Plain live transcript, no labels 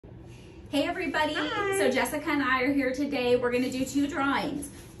Hey everybody, Hi. So Jessica and I are here today. We're going to do two drawings.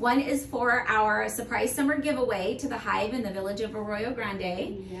 One is for our surprise summer giveaway to the Hive in the village of Arroyo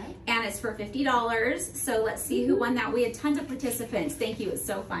Grande, and it's for $50. So let's see who won that. We had tons of participants. Thank you, it's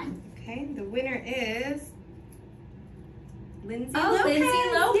so fun. Okay, the winner is Lindsay Oh, Lopez. Lindsay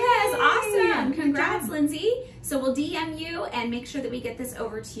Lopez, Yay. awesome. Good Congrats, job. Lindsay. So we'll DM you and make sure that we get this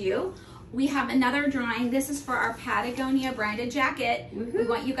over to you. We have another drawing. This is for our Patagonia branded jacket. We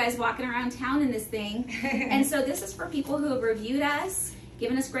want you guys walking around town in this thing. And so this is for people who have reviewed us,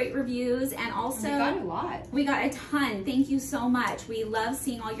 given us great reviews, and also We got a lot. We got a ton. Thank you so much. We love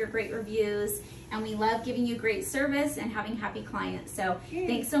seeing all your great reviews, and we love giving you great service and having happy clients. So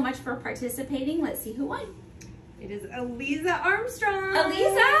thanks so much for participating. Let's see who won. It is Eleze Armstrong.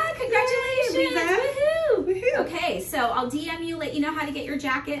 Eleze, congratulations. Yay, Eleze. Woohoo. Woohoo. Okay, so I'll DM you, let you know how to get your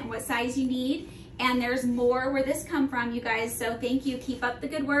jacket and what size you need. And there's more where this come from, you guys. So thank you. Keep up the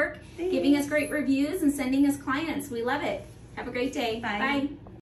good work, giving us great reviews and sending us clients. We love it. Have a great day. Bye. Bye.